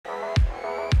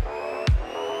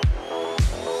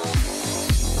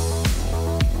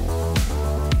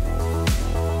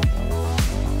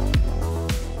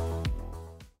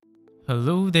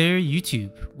Hello there,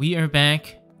 YouTube. We are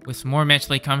back with some more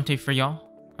Matchplay commentary for y'all.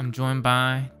 I'm joined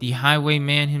by the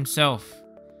Highwayman himself,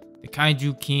 the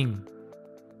Kaiju King,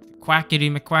 the Quackity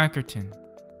McQuackerton,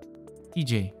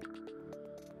 TJ.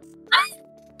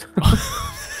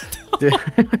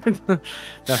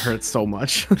 That hurts so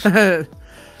much. That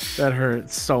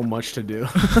hurts so much to do.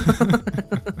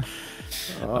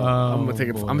 I'm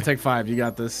gonna take 5. You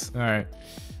got this. All right.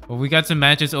 Well, we got some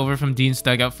matches over from Dean's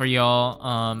Dugout for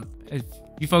y'all. If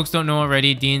you folks don't know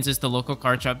already, Dean's is the local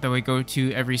card shop that we go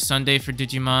to every Sunday for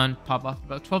Digimon. Pop off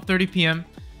about 12:30 p.m.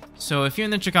 So if you're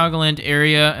in the Chicagoland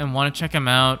area and want to check them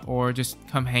out or just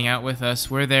come hang out with us,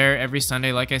 we're there every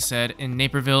Sunday, like I said, in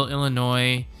Naperville,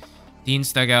 Illinois.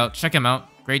 Dean's Dugout. Check them out.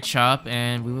 Great shop,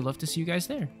 and we would love to see you guys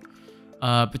there.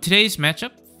 But today's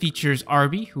matchup features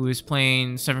Arby, who is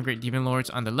playing 7th Grade Demon Lords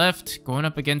on the left, going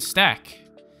up against Stack,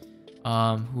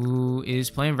 who is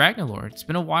playing Ragnaloard. It's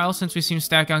been a while since we've seen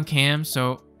Stack on cam,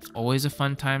 so it's always a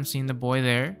fun time seeing the boy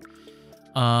there.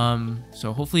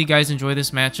 So hopefully you guys enjoy this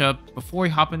matchup. Before we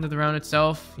hop into the round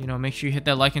itself, make sure you hit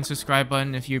that like and subscribe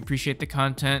button if you appreciate the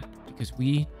content, because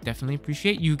we definitely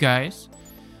appreciate you guys.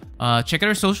 Check out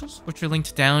our socials, which are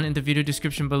linked down in the video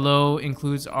description below.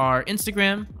 Includes our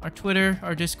Instagram, our Twitter,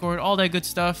 our Discord, all that good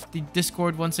stuff. The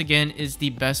Discord, once again, is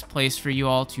the best place for you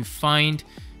all to find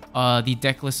the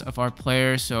deck list of our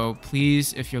players. So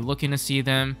please, if you're looking to see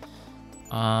them,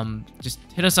 just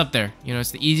hit us up there.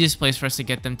 It's the easiest place for us to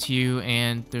get them to you,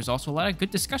 and there's also a lot of good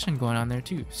discussion going on there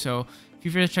too. So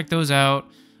feel free to check those out.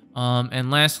 And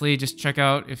lastly, just check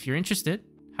out, if you're interested,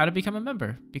 how to become a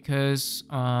member, because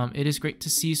it is great to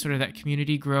see sort of that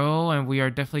community grow, and we are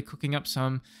definitely cooking up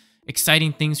some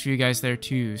exciting things for you guys there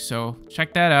too. So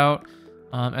check that out.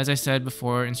 As I said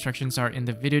before, instructions are in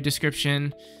the video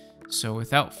description. So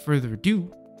without further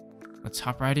ado, let's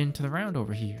hop right into the round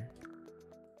over here.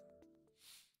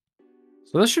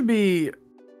 So this should be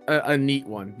a neat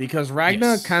one, because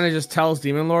Ragna kind of just tells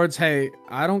Demon Lords, hey,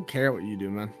 I don't care what you do,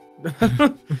 man.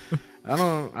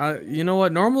 You know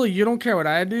what? Normally you don't care what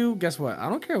I do. Guess what? I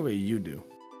don't care what you do.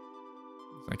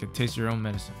 I can taste your own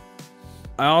medicine.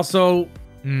 I also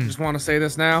just want to say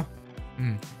this now.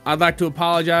 I'd like to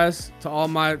apologize to all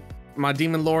my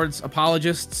Demon Lords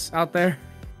apologists out there.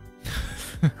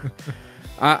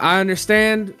 I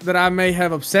understand that I may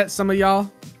have upset some of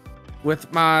y'all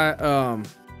with my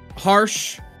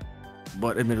harsh,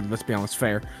 but admittedly, let's be honest,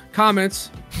 fair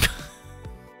comments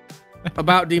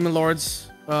about Demon Lords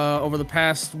over the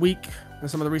past week and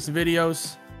some of the recent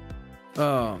videos.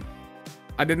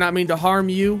 I did not mean to harm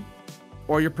you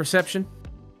or your perception.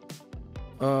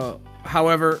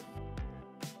 However,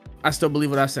 I still believe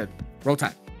what I said. Roll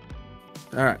Tide.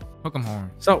 All right. Hook 'em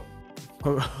horn. So,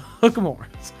 hook 'em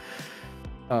horns.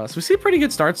 So we see pretty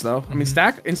good starts though. I mean,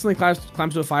 Stack instantly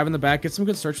climbs to a 5 in the back, gets some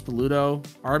good search with the Ludo.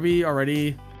 Arby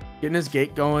already getting his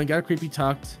gate going, got a creepy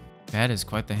tucked. That is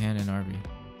quite the hand in Arby.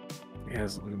 Yeah,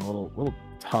 it's looking a little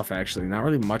tough actually. Not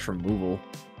really much removal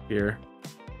here.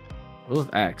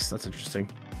 With X, that's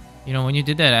interesting. When you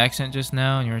did that accent just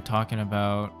now and you were talking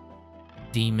about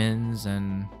demons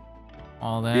and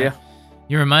all that, yeah,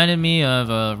 you reminded me of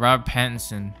Rob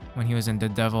Pattinson when he was in The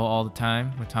Devil All the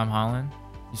Time with Tom Holland.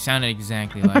 You sounded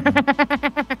exactly like him.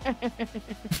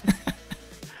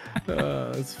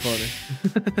 That's funny.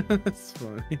 That's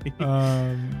funny.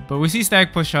 But we see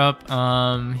Stack push up.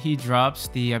 He drops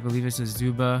the, I believe it's a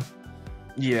Zuba.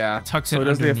 Yeah. Tucks so it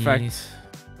does the underneath.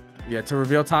 effect. Yeah, to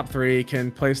reveal top 3,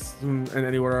 can place them in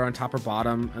any order on top or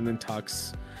bottom, and then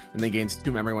tucks, and then gains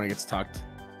 2 memory when it gets tucked.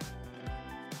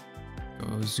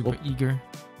 Go super eager.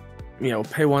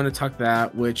 Pay 1 to tuck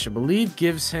that, which I believe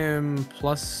gives him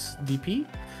plus DP.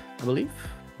 I believe.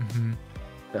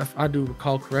 If I do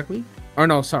recall correctly. Or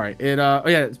no, sorry.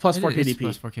 It's plus 4 KDP.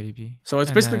 Plus 4 KDP. So it's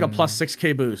basically like a plus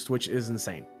 6k boost, which is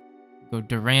insane. Go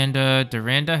Duranda.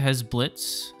 Duranda has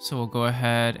Blitz, so we'll go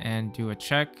ahead and do a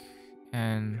check,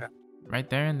 and right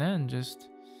there and then just.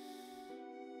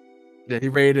 Yeah, he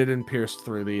raided and pierced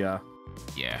through the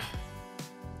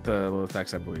the little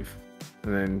effects, I believe.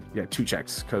 And then 2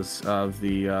 checks because of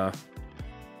the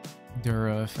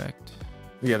Dura effect.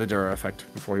 Yeah, the Dura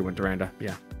effect before he went Duranda.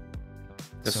 Yeah.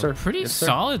 Yes, So sir. pretty Yes, sir.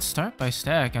 solid start by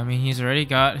Stack. I mean, he's already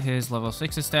got his level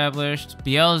 6 established.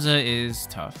 Bielsa is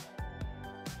tough.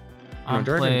 On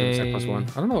Duranda play, gave him sec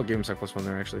 +1. I don't know what gave him sec +1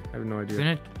 there actually. I have no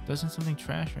idea. Doesn't something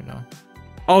trash or no?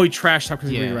 Oh, he trashed top because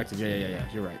he Yeah. redirected. Yeah.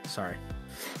 You're right. Sorry.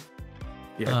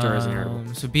 Yeah, Dura's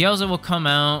inheritable. So Bielsa will come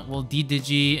out, will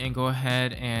D-Digi and go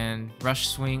ahead and rush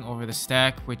swing over the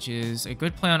Stack, which is a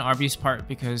good play on Arby's part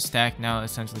because Stack now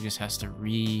essentially just has to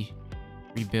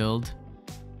rebuild.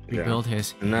 rebuild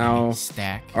his now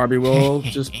stack. Arby will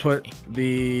just put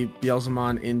the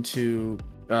Beelzemon into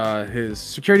his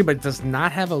security, but does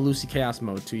not have a Lucy Chaos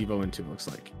mode to Evo into, looks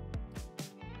like.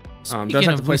 Speaking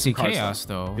of Lucy Chaos,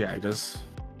 though. Yeah, he does.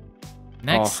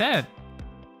 Next set.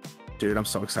 Dude, I'm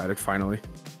so excited, finally.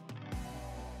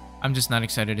 I'm just not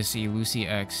excited to see Lucy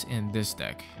X in this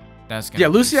deck. That's gonna be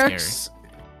Lucy scary. X.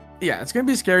 Yeah, it's gonna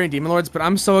be scary in Demon Lords, but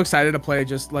I'm so excited to play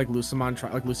just like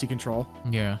Lucemon, like Lucy Control.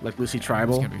 Yeah. Like Lucy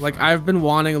Tribal. Like fun. I've been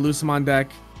wanting a Lucemon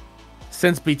deck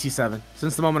since BT7,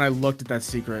 since the moment I looked at that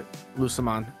secret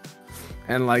Lucemon.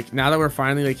 And like now that we're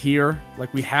finally like here,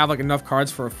 like we have like enough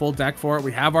cards for a full deck for it.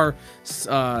 We have our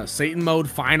Satan mode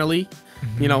finally.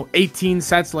 You know, 18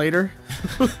 sets later.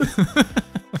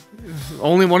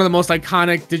 Only one of the most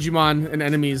iconic Digimon and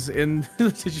enemies in the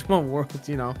Digimon world,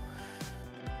 you know.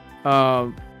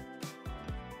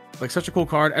 Like such a cool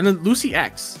card. And then Lucy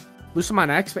X. Lucemon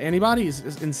X for Antibody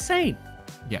is insane.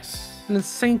 Yes. An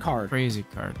insane card. Crazy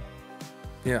card.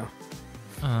 Yeah.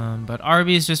 But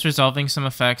Arby is just resolving some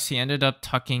effects. He ended up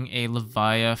tucking a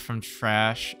Levia from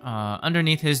trash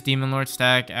underneath his Demon Lord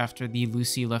stack after the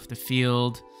Lucy left the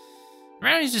field.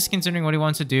 Right now he's just considering what he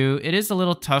wants to do. It is a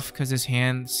little tough because his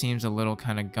hand seems a little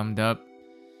kind of gummed up.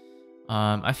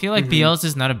 I feel like BLs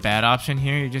is not a bad option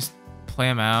here. You just play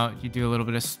him out. You do a little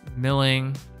bit of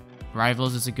milling.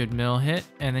 Rivals is a good mill hit.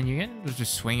 And then you can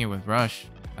just swing it with Rush.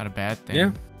 Not a bad thing.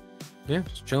 Yeah. Yeah,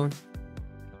 just chilling.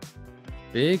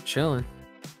 Big chilling.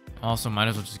 Also, might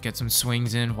as well just get some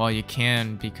swings in while you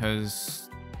can, because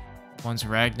once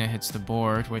Ragna hits the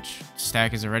board, which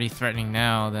stack is already threatening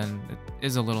now, then it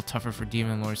is a little tougher for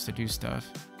Demon Lords to do stuff.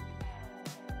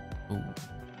 Ooh,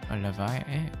 a Levi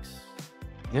X.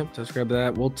 Yep, just grab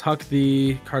that. We'll tuck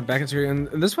the card back into here. And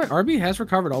this way, Arby has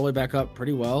recovered all the way back up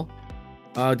pretty well.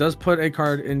 Does put a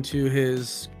card into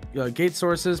his gate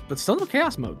sources, but still no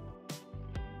chaos mode.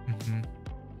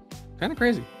 Kind of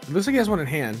crazy. It looks like he has one in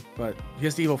hand, but he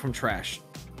has to Evo from trash.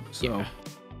 So. Yeah.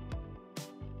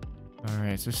 All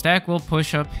right, so Stack will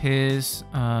push up his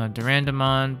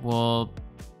Durandamon. Will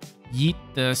yeet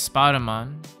the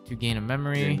Spadamon to gain a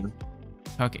memory.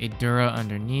 Tuck a Dura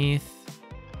underneath.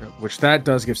 Which that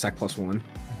does give Stack +1.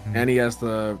 And he has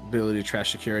the ability to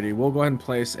trash security. We'll go ahead and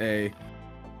place a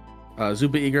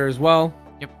Zuba Eager as well.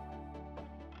 Yep.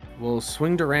 We'll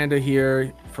swing Duranda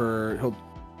here for... He'll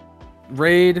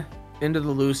raid into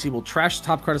the Lucy. We'll trash the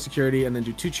top card of security and then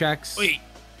do 2 checks. Wait.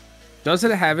 Does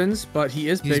it at Heavens, but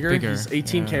he's bigger. He's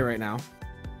 18k yeah. right now.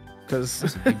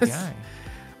 Because big guy.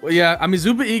 Well, yeah, I mean,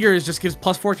 Zuba Eager just gives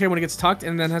 +4k when it gets tucked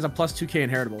and then has a +2k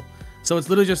inheritable. So it's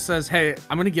literally just says, hey,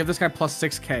 I'm going to give this guy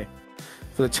 +6k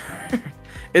for the turn.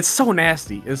 It's so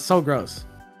nasty. It's so gross.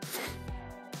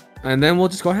 And then we'll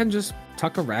just go ahead and just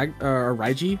tuck a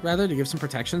Raiji, rather, to give some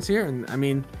protections here. And I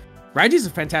mean, Raiji's a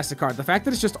fantastic card. The fact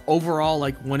that it's just overall,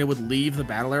 like, when it would leave the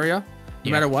battle area, no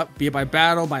matter what, be it by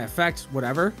battle, by effect,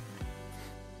 whatever.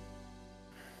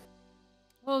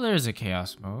 Well, there's a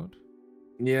chaos mode.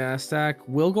 Yeah, Stack.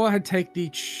 We'll go ahead and take the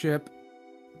chip.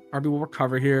 Arby will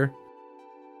recover here.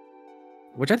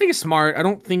 Which I think is smart. I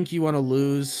don't think you want to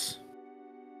lose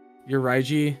your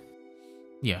Raiji.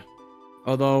 Yeah.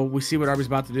 Although we see what Arby's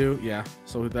about to do. Yeah.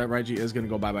 So that Raiji is going to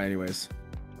go bye-bye anyways.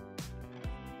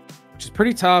 Which is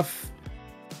pretty tough.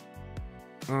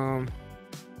 But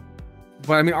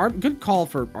I mean, good call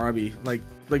for Arby. Like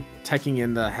teching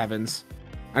in the Heavens.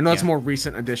 I know it's a more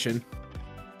recent addition.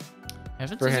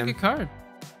 Heavens is a good card.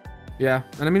 Yeah.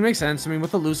 And I mean, it makes sense. I mean,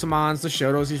 with the Lucemons, the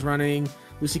Shotos he's running,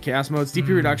 Lucy Chaos modes, DP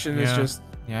reduction is just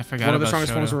I forgot one of the about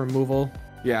strongest forms of removal.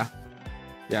 Yeah.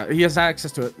 Yeah, he has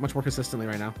access to it much more consistently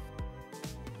right now.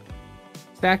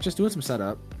 Stack just doing some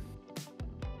setup.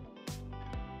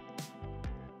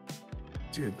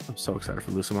 Dude, I'm so excited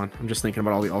for Lucemon. I'm just thinking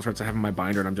about all the alternates I have in my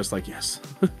binder, and I'm just like, yes,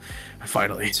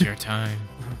 finally. It's your time.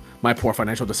 My poor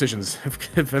financial decisions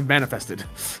have manifested.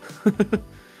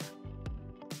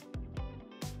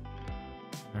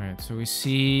 Alright, so we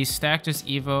see Stack just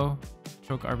Evo,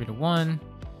 choke Arby to 1,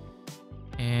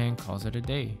 and calls it a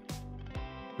day.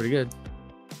 Pretty good.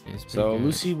 So good.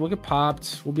 Lucy will get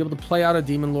popped. We'll be able to play out a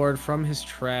Demon Lord from his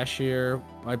trash here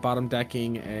by bottom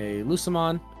decking a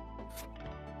Lucemon.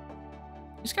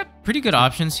 He's got pretty good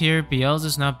options here. BL's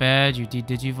is not bad. You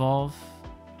Digivolve.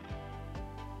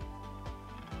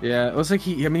 Yeah, it looks like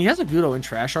he has a Gudo in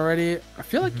trash already. I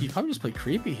feel like he'd probably just play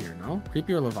Creepy here, no?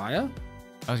 Creepy or Levia?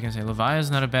 I was gonna say Levia's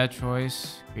not a bad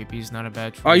choice. Creepy's not a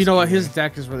bad choice. Oh, you know what? His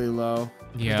deck is really low.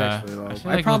 Yeah, really low. I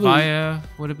feel like Levia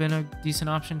would have been a decent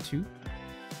option too.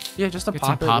 Yeah, just to Get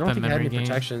pop some it. pop I don't and think it had memory any game.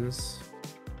 protections.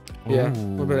 Ooh, Yeah, a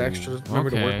little bit extra.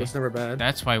 Remember to work was never bad.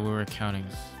 That's why we were counting.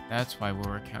 That's why we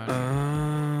were counting.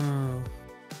 Oh.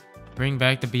 Bring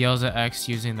back the Bielsa X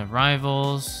using the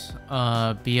rivals.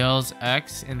 Bielsa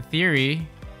X, in theory.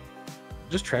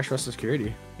 Just trash Russell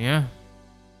security. Yeah.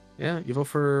 Yeah, you vote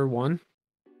for 1.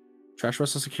 Trash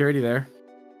Russell security there.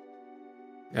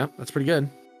 Yeah, that's pretty good.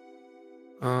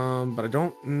 But I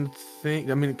don't think.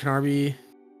 I mean, can Arby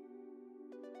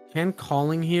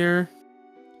calling here?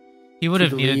 He would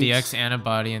have needed the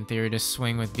X-Antibody in theory to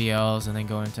swing with BLs and then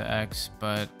go into X,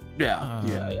 but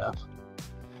yeah.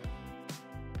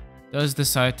 Does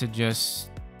decide to just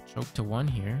choke to 1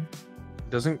 here.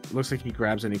 Looks like he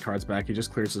grabs any cards back. He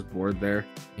just clears his board there.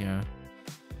 Yeah.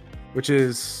 Which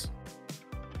is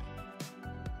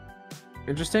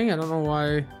interesting. I don't know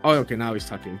why. Oh, okay. Now he's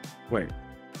tucking. Wait.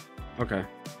 Okay.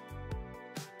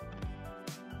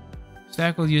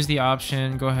 Stack will use the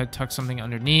option. Go ahead, tuck something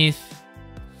underneath.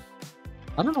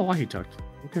 I don't know why he tucked.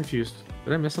 I'm confused.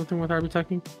 Did I miss something with Arby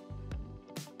tucking?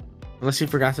 Unless he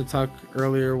forgot to tuck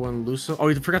earlier when Lusa. Oh,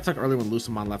 he forgot to tuck earlier when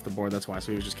Lusamon left the board. That's why.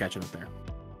 So he was just catching up there.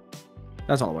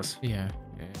 That's all it was. Yeah.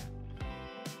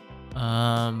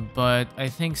 But I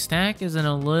think Stack is in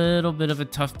a little bit of a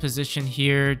tough position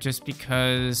here just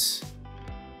because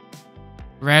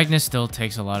Ragna still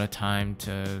takes a lot of time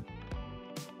to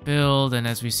build, and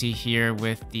as we see here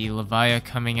with the Levia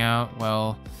coming out,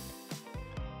 well,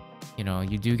 you know,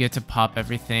 you do get to pop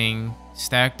everything.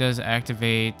 Stack does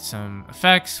activate some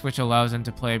effects, which allows him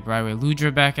to play Bryway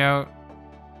Ludra back out,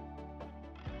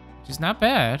 which is not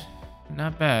bad.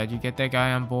 Not bad. You get that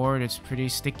guy on board. It's pretty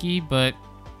sticky, but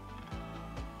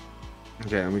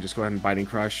okay, let me just go ahead and Biting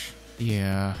Crush.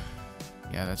 Yeah,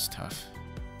 that's tough.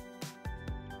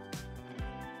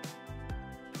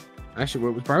 Actually,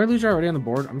 was Bryway Ludra already on the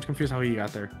board? I'm just confused how he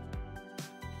got there.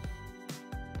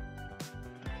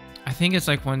 I think it's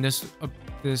like when this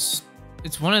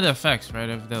it's one of the effects, right,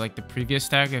 of the the previous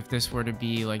stack. If this were to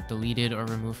be like deleted or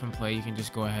removed from play, you can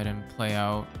just go ahead and play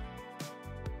out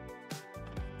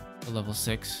a level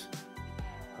 6.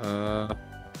 I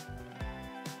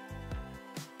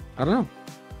don't know.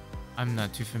 I'm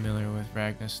not too familiar with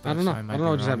Ragna's stuff. I don't know. So I don't know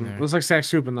what just happened. there. It looks like Stack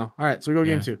scooping though. All right, so we go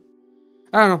game 2.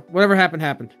 I don't know. Whatever happened,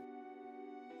 happened.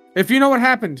 If you know what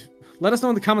happened, let us know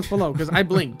in the comments below because I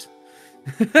blinked.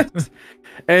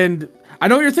 And I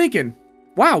know what you're thinking.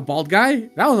 Wow, bald guy,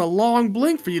 that was a long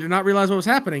blink for you to not realize what was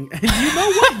happening. And you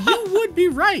know what? You would be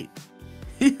right.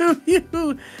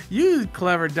 You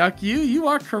clever duck. You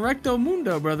are correcto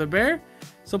mundo, brother bear.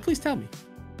 So please tell me.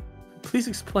 Please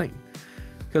explain.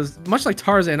 Because much like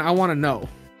Tarzan, I want to know.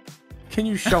 Can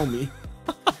you show me?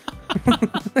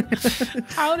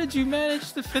 How did you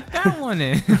manage to fit that one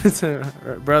in?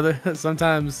 Brother,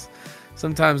 sometimes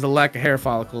the lack of hair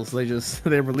follicles,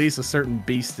 they release a certain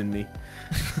beast in me.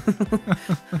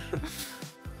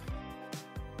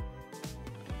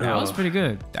 That was pretty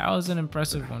good. That was an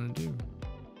impressive one to do.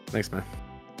 Thanks, man.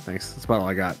 Thanks. That's about all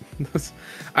I got.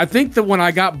 I think that when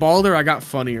I got balder, I got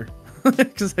funnier.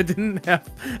 Because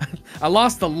I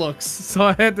lost the looks, so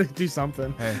I had to do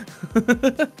something. Hey.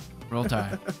 Roll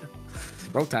Tide.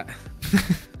 Roll Tide.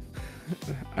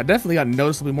 I definitely got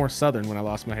noticeably more southern when I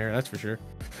lost my hair, that's for sure.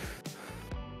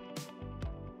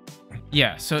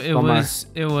 Yeah, so it was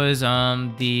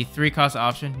the 3-cost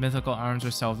option, Mythical Arms or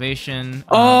Salvation.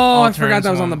 I forgot that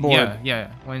was on the board.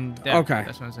 Yeah. Okay.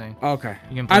 That's what I'm saying. Okay.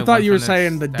 You can play I thought you were from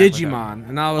saying the Digimon,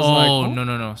 and I was like, oh,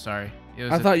 no, sorry.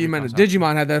 I thought you meant a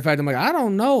Digimon had that effect. I'm like, I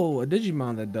don't know a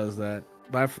Digimon that does that.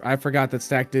 But I forgot that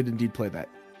Stack did indeed play that.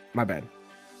 My bad.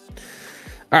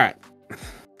 All right.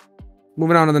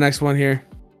 Moving on to the next one here.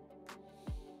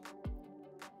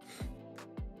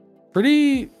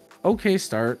 Pretty okay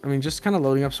start. I mean, just kind of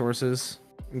loading up sources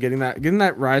and getting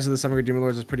that Rise of the Seven Great Demon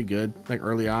Lords is pretty good, like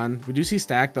early on. We do see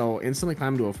Stack though instantly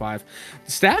climb to a 5.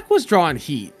 Stack was drawing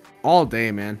heat all day,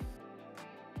 man.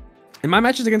 In my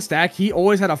matches against Stack, he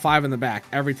always had a 5 in the back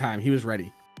every time. He was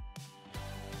ready.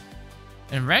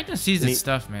 And Ragnar sees his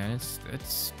stuff, man. It's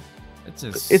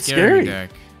a scary deck.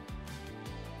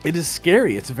 It is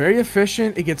scary. It's very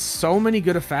efficient. It gets so many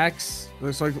good effects.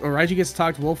 Looks like Raiji gets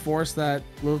tucked. We'll force that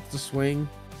Lilith to swing.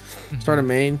 Start a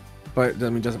main. But I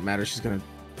mean, it doesn't matter. She's going to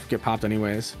get popped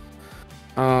anyways.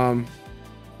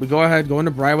 We go ahead, go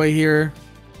into Bryway here.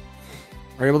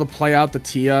 Are able to play out the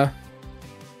Tia.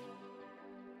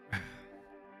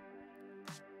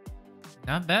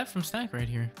 Not bad from Stack right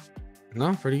here.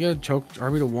 No, pretty good. Choked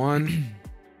Arby to 1.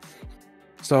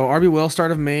 So Arby will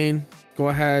start of main. Go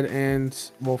ahead and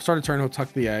we'll start a turn. He'll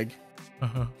tuck the egg.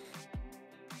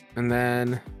 And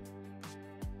then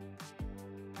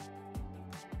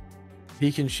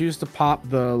he can choose to pop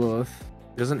the Lilith.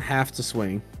 He doesn't have to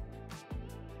swing.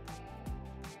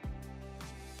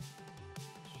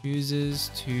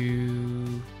 Chooses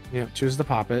to... Yeah, choose to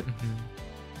pop it.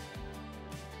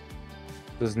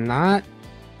 does not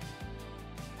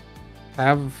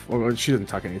have, or she doesn't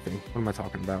tuck anything. What am I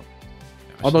talking about?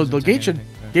 No, Although the gate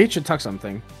should tuck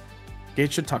something.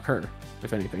 Gate should tuck her,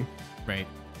 if anything. Right.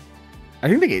 I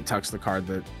think the gate tucks the card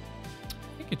that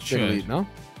I think it should. Elite, no?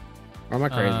 Or am I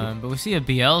crazy? But we see a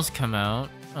BL's come out.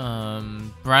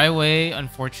 Bryway,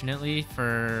 unfortunately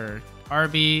for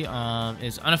Arby,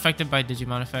 is unaffected by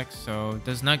Digimon effects, so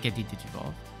does not get the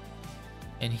Digivolve.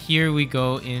 And here we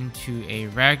go into a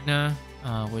Ragna,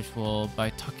 which will,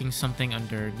 by tucking something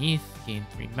underneath, gain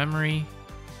 3 memory.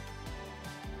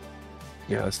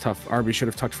 Yeah, that's tough. Arby should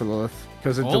have tucked for Lilith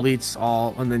because it deletes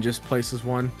all and then just places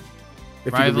one.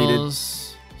 If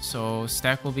Rivals, so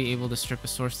Stack will be able to strip a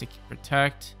source to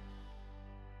protect.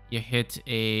 You hit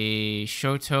a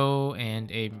Shoto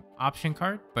and a option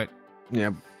card, but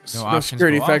yeah, no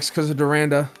security effects because of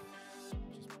Duranda.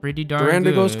 Pretty darn Duranda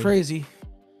good. goes crazy.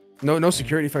 No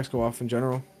security effects go off in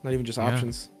general. Not even just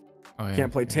options. Oh, yeah.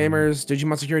 Can't play Tamers,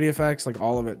 Digimon security effects, like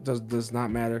all of it does not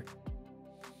matter.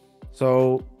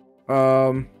 So,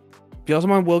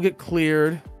 Beelzemon will get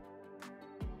cleared.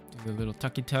 Do a little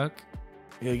tucky tuck.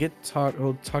 He'll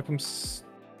tuck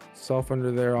himself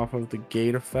under there off of the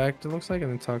gate effect, it looks like,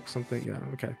 and then tuck something. Yeah,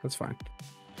 okay, that's fine.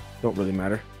 Don't really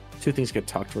matter. 2 things get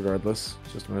tucked regardless.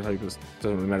 It's just like this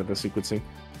doesn't really matter the sequencing.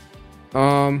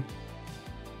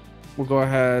 We'll go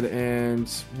ahead and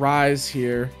rise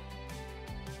here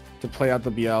to play out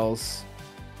the BLs.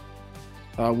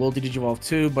 Will Digivolve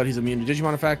 2, but he's immune to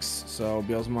Digimon effects, so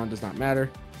Beelzemon does not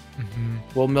matter.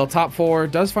 Will mill top 4,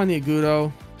 does find the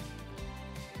Agudo.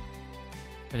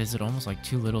 But is it almost like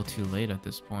too little too late at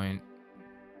this point?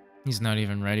 He's not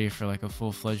even ready for like a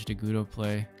full-fledged Agudo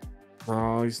play.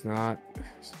 Oh, he's not.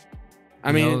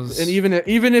 I mean, and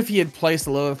even if he had placed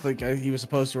a Lilith like he was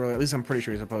supposed to, or at least I'm pretty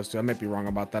sure he's supposed to. I might be wrong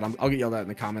about that. I'll get yelled at in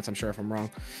the comments, I'm sure, if I'm wrong.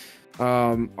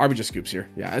 Arby just scoops here.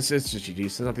 Yeah, it's just GG.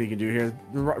 There's nothing you can do here.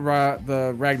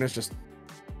 The Ragnar's just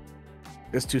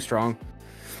is too strong.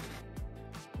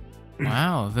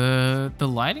 Wow, the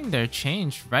lighting there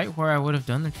changed right where I would have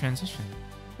done the transition.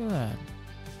 Look at that.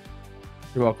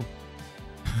 You're welcome.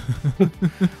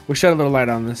 We'll shed a little light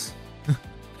on this.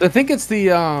 I think it's the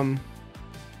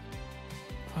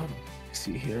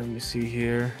let me see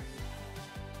here.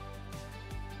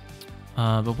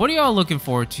 But what are y'all looking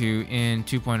forward to in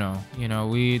 2.0? You know,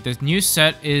 the new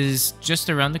set is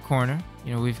just around the corner.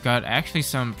 You know, we've got actually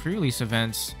some pre-release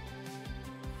events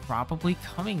probably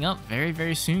coming up very,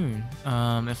 very soon.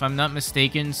 If I'm not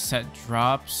mistaken, set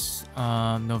drops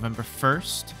November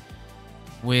 1st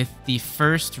with the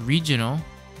first regional.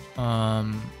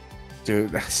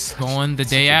 Dude, that's going the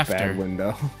day after. Bad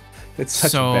window. It's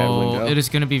such a bad window. It is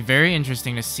going to be very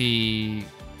interesting to see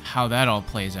how that all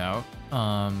plays out.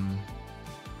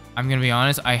 I'm going to be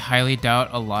honest, I highly doubt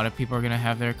a lot of people are going to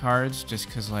have their cards just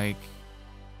because, like,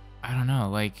 I don't know,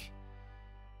 like,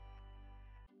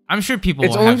 I'm sure people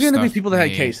it's will only have going to be stuff people that had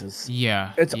made. cases.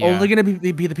 Yeah. It's only going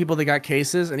to be the people that got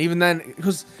cases. And even then,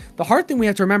 because the hard thing we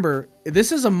have to remember,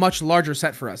 this is a much larger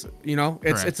set for us. You know,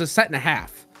 it's a set and a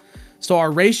half. So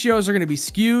our ratios are going to be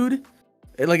skewed.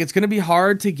 It's going to be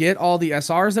hard to get all the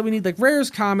SRs that we need, like rares,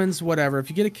 commons, whatever. If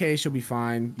you get a case, you'll be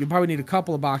fine. You'll probably need a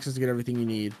couple of boxes to get everything you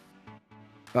need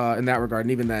in that regard.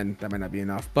 And even then, that might not be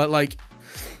enough. But like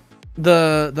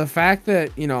the fact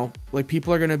that, you know, like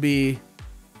people are going to be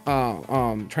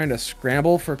trying to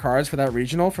scramble for cards for that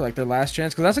regional for like their last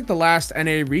chance, because that's like the last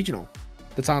NA regional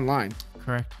that's online.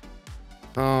 Correct.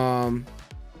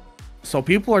 So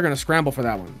people are going to scramble for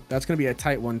that one. That's going to be a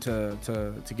tight one to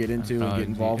get into and get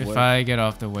involved with. If I get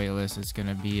off the wait list, it's going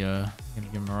to be a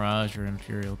Mirage or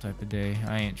Imperial type of day.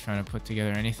 I ain't trying to put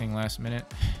together anything last minute.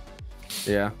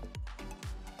 Yeah.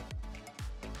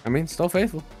 I mean, still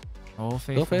faithful. Oh,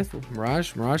 faithful. Still faithful.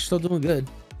 Mirage still doing good.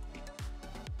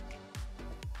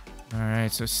 All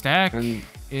right, so Stack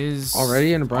is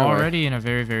already in a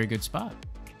very, very good spot.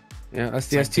 Yeah, that's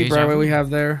the ST Brightway we have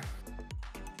there.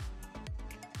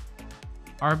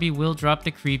 Arby will drop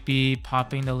the creepy,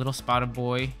 popping the little spotted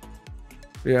boy.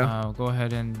 Yeah. We'll go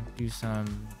ahead and do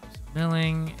some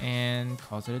milling and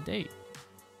calls it a date.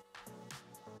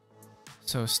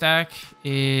 So Stack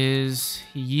is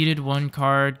he yeeted 1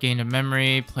 card, gained a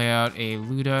memory, play out a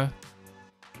Luda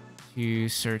to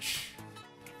search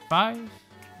 5.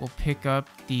 We'll pick up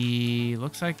the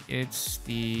looks like it's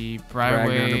the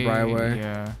Bryway.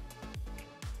 Yeah.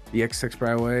 The X6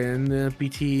 Bryway and the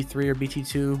BT3 or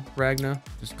BT2 Ragna.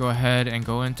 Just go ahead and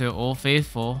go into Old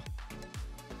Faithful.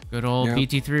 Good old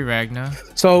BT3 Ragna.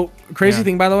 So, crazy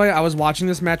thing, by the way, I was watching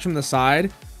this match from the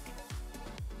side.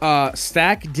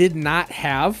 Stack did not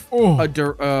have a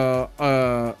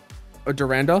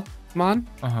Durandaemon.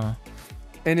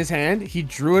 in his hand, he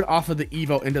drew it off of the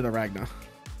Evo into the Ragna.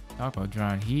 Talk about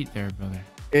drawing heat there, brother.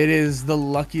 It is the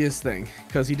luckiest thing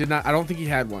because he did not. I don't think he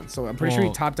had one, so I'm pretty sure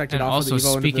he top decked it off of the Evo.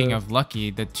 Also, speaking of lucky,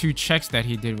 the 2 checks that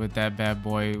he did with that bad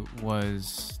boy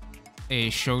was a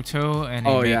Shoto and a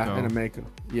Mako. Oh yeah, and a Mako.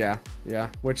 Yeah, yeah.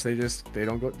 Which they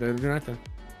don't do nothing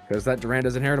because that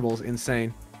Duranda's inheritable is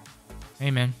insane. Hey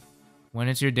man, when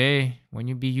it's your day, when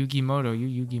you be Yugimoto,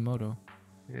 you Yugimoto.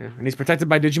 Yeah, and he's protected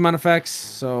by Digimon effects,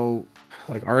 so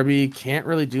like Arby can't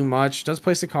really do much. Does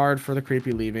place a card for the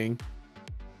creepy leaving.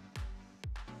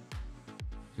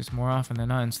 Just more often than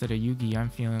not, instead of Yugi, I'm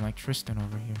feeling like Tristan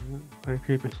over here.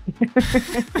 Creepy.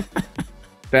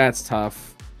 That's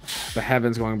tough. The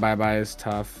Heavens going bye-bye is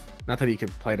tough. Not that he could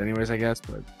play it anyways, I guess,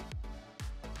 but...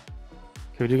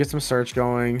 Okay, we do get some search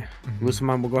going.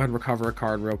 Lucemon will go ahead and recover a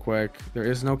card real quick. There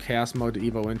is no Chaos Mode to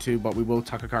Evo into, but we will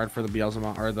tuck a card for the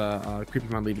Beelzemon, or the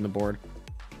Creepymon leaving the board.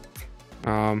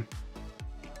 Yeah,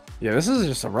 this is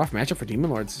just a rough matchup for Demon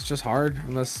Lords. It's just hard,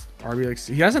 unless Arby likes...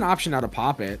 He has an option now to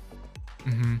pop it.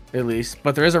 At least,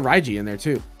 but there is a Raiji in there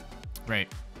too, right?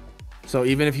 So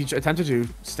even if he attempted to,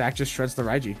 Stack just shreds the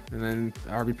Raiji and then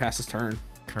Arby passes turn.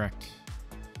 Correct.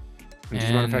 And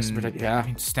yeah, I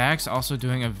mean, Stack's also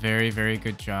doing a very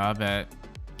good job at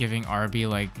giving Arby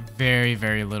like very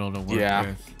little to work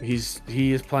with.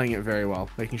 He is playing it very well,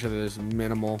 making sure that there's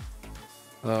minimal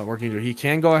working to do. He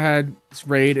can go ahead,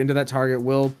 raid into that target,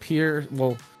 will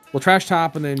trash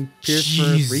top and then pierce for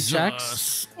 3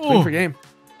 checks. Win for game.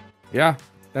 Yeah,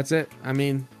 that's it. I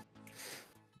mean,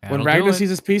 when Ragnar sees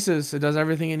his pieces, it does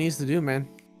everything it needs to do, man.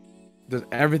 Does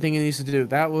everything it needs to do.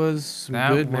 That was some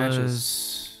good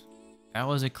matches. That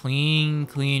was a clean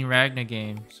Ragnar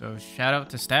game. So shout out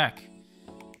to Stack,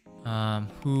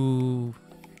 who,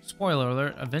 spoiler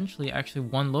alert, eventually actually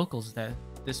won locals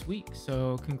this week.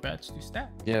 So congrats to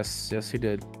Stack. Yes, he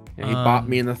did. Yeah, he bought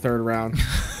me in the 3rd round.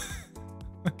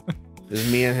 It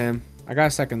was me and him. I got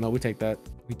a 2nd though. We take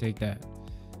that.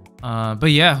 But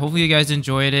yeah, hopefully you guys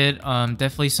enjoyed it.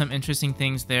 Definitely some interesting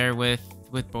things there with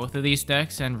both of these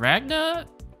decks, and Ragna,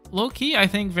 low-key, I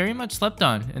think very much slept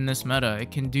on in this meta.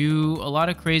 It can do a lot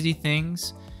of crazy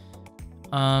things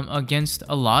against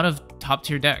a lot of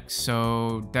top-tier decks,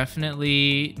 so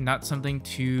definitely not something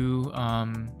to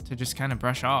just kind of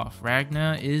brush off.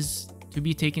 Ragna is to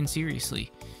be taken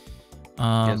seriously.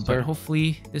 But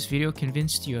hopefully this video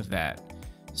convinced you of that.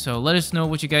 So let us know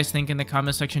what you guys think in the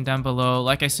comment section down below.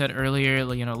 Like I said earlier,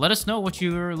 let us know what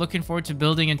you're looking forward to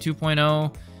building in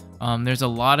 2.0. There's a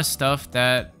lot of stuff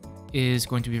that is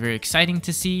going to be very exciting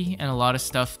to see, and a lot of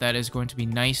stuff that is going to be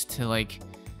nice to like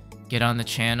get on the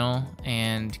channel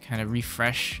and kind of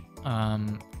refresh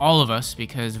all of us,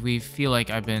 because we feel like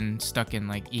I've been stuck in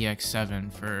like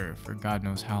EX-07 for God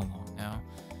knows how long now.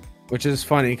 Which is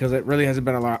funny because it really hasn't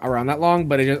been around that long,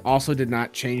 but it just also did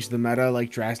not change the meta like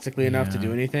drastically enough to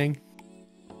do anything.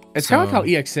 It's kind of like how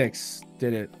EX6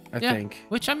 did it, I think.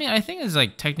 Which, I mean, I think is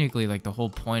like technically like the whole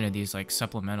point of these like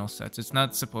supplemental sets. It's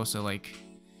not supposed to like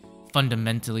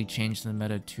fundamentally change the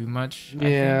meta too much.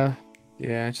 Yeah,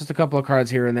 it's just a couple of cards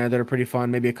here and there that are pretty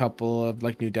fun. Maybe a couple of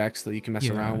like new decks that you can mess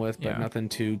around with, but nothing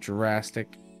too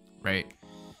drastic. Right.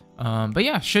 But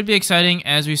yeah, should be exciting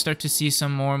as we start to see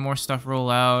some more and more stuff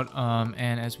roll out,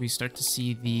 and as we start to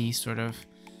see the sort of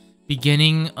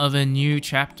beginning of a new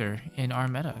chapter in our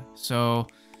meta. So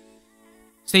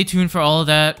stay tuned for all of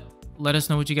that. Let us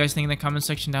know what you guys think in the comment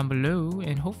section down below,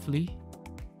 and hopefully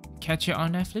catch you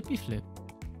on that flippy flip.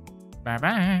 Bye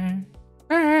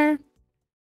bye.